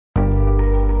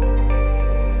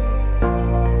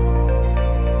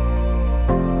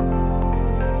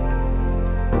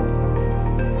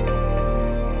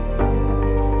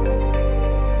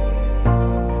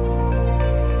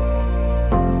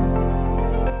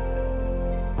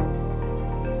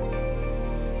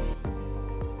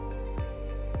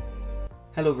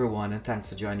Hello everyone and thanks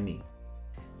for joining me.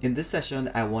 In this session,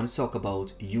 I want to talk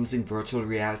about using virtual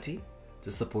reality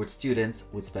to support students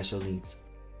with special needs.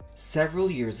 Several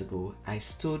years ago, I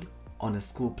stood on a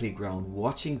school playground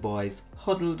watching boys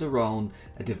huddled around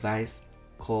a device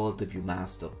called the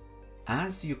Viewmaster.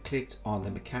 As you clicked on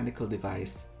the mechanical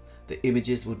device, the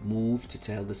images would move to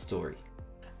tell the story.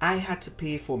 I had to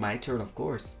pay for my turn, of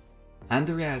course. And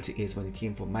the reality is, when it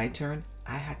came for my turn,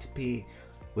 I had to pay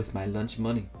with my lunch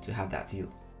money to have that view.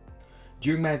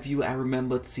 During my view, I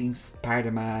remembered seeing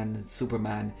Spider-Man and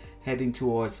Superman heading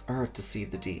towards Earth to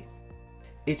save the day.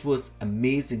 It was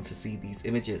amazing to see these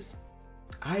images.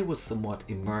 I was somewhat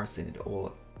immersed in it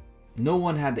all. No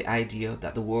one had the idea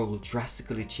that the world would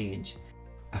drastically change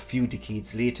a few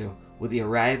decades later with the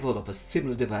arrival of a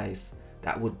similar device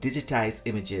that would digitize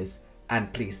images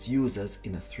and place users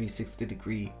in a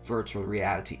 360-degree virtual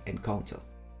reality encounter.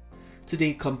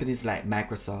 Today, companies like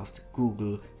Microsoft,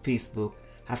 Google, Facebook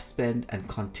have spent and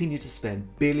continue to spend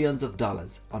billions of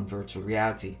dollars on virtual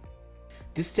reality.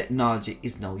 This technology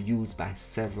is now used by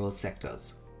several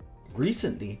sectors.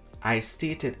 Recently, I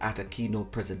stated at a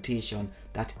keynote presentation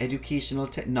that educational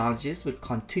technologies will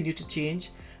continue to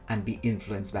change and be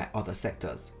influenced by other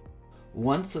sectors.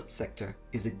 One such sector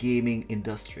is the gaming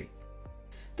industry.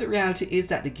 The reality is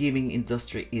that the gaming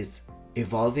industry is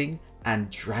evolving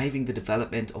and driving the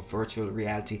development of virtual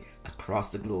reality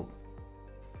across the globe.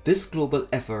 This global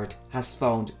effort has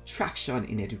found traction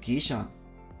in education.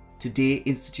 Today,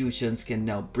 institutions can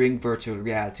now bring virtual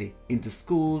reality into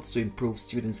schools to improve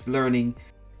students' learning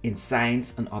in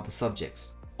science and other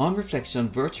subjects. On reflection,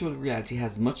 virtual reality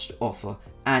has much to offer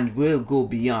and will go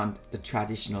beyond the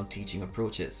traditional teaching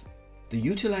approaches. The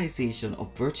utilization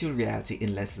of virtual reality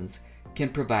in lessons can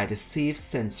provide a safe,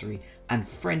 sensory, and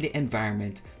friendly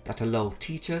environment that allow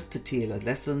teachers to tailor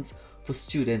lessons for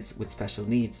students with special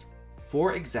needs.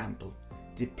 For example,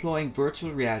 deploying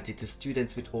virtual reality to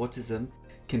students with autism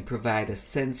can provide a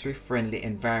sensory-friendly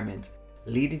environment,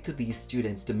 leading to these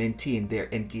students to maintain their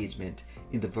engagement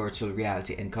in the virtual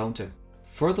reality encounter.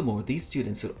 Furthermore, these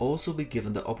students will also be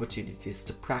given the opportunities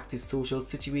to practice social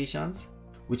situations,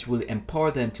 which will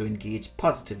empower them to engage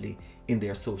positively in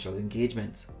their social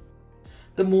engagements.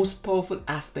 The most powerful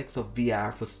aspects of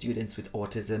VR for students with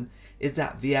autism is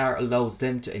that VR allows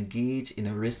them to engage in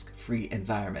a risk-free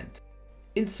environment.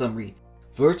 In summary,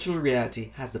 virtual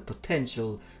reality has the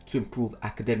potential to improve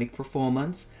academic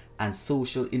performance and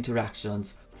social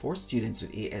interactions for students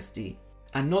with ASD.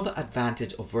 Another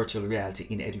advantage of virtual reality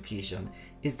in education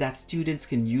is that students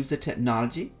can use the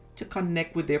technology to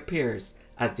connect with their peers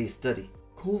as they study.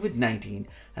 COVID-19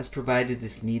 has provided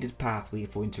this needed pathway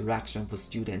for interaction for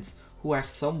students who are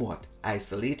somewhat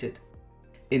isolated.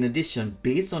 In addition,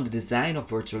 based on the design of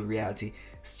virtual reality,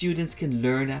 students can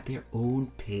learn at their own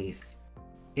pace.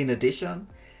 In addition,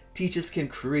 teachers can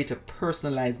create a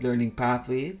personalized learning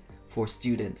pathway for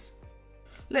students.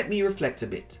 Let me reflect a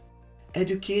bit.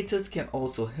 Educators can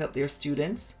also help their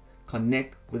students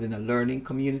connect within a learning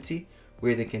community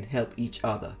where they can help each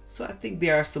other. So I think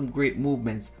there are some great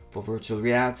movements for virtual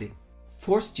reality.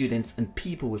 For students and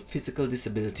people with physical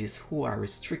disabilities who are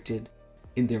restricted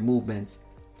in their movements,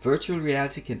 virtual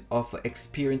reality can offer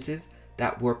experiences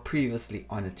that were previously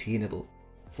unattainable.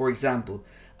 For example,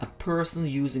 a person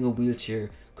using a wheelchair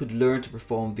could learn to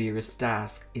perform various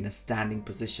tasks in a standing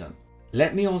position.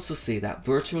 Let me also say that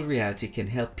virtual reality can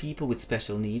help people with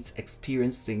special needs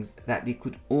experience things that they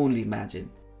could only imagine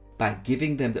by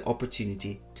giving them the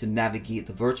opportunity to navigate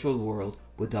the virtual world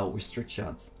without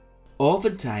restrictions.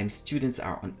 Oftentimes, students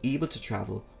are unable to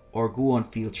travel or go on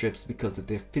field trips because of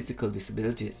their physical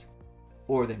disabilities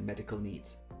or their medical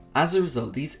needs. As a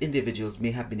result, these individuals may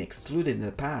have been excluded in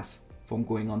the past from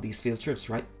going on these field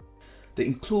trips, right? The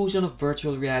inclusion of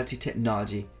virtual reality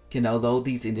technology can allow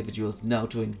these individuals now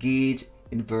to engage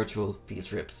in virtual field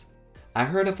trips. I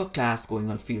heard of a class going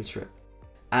on a field trip,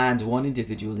 and one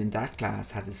individual in that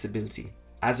class had a disability.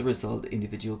 As a result, the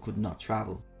individual could not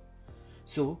travel.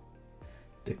 So,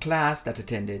 the class that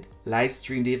attended live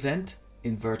streamed the event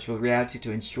in virtual reality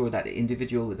to ensure that the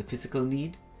individual with a physical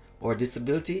need or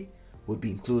disability would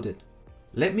be included.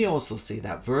 Let me also say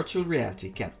that virtual reality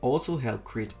can also help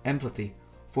create empathy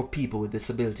for people with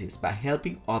disabilities by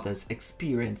helping others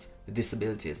experience the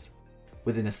disabilities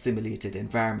within a simulated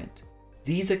environment.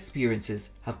 These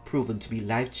experiences have proven to be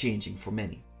life-changing for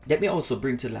many. Let me also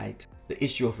bring to light the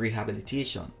issue of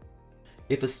rehabilitation.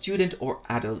 If a student or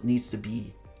adult needs to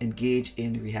be engaged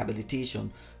in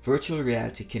rehabilitation, virtual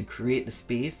reality can create the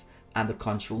space and the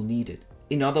control needed.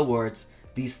 In other words,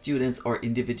 these students or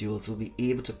individuals will be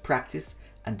able to practice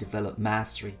and develop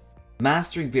mastery.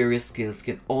 Mastering various skills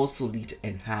can also lead to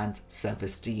enhanced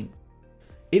self-esteem.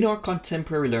 In our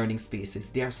contemporary learning spaces,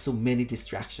 there are so many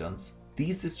distractions.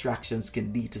 These distractions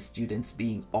can lead to students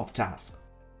being off task.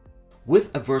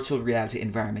 With a virtual reality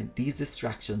environment, these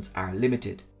distractions are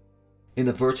limited. In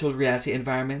the virtual reality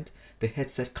environment, the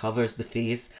headset covers the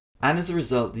face, and as a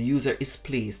result, the user is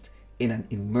placed in an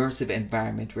immersive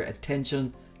environment where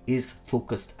attention is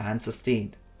focused and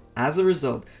sustained. As a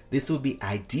result, this will be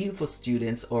ideal for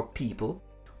students or people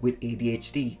with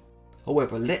ADHD.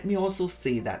 However, let me also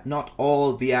say that not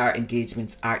all VR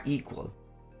engagements are equal.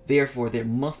 Therefore, there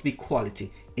must be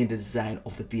quality in the design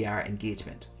of the VR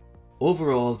engagement.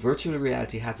 Overall, virtual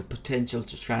reality has the potential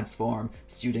to transform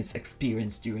students'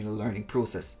 experience during the learning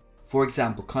process. For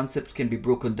example, concepts can be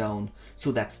broken down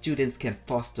so that students can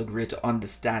foster greater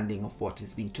understanding of what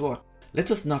is being taught.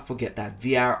 Let us not forget that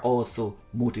VR also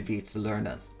motivates the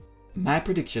learners. My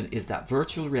prediction is that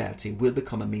virtual reality will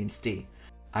become a mainstay.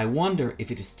 I wonder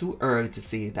if it is too early to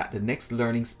say that the next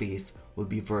learning space will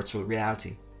be virtual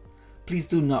reality. Please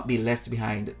do not be left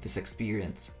behind this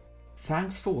experience.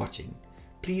 Thanks for watching.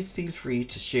 Please feel free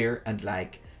to share and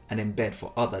like and embed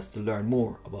for others to learn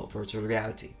more about virtual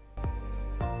reality.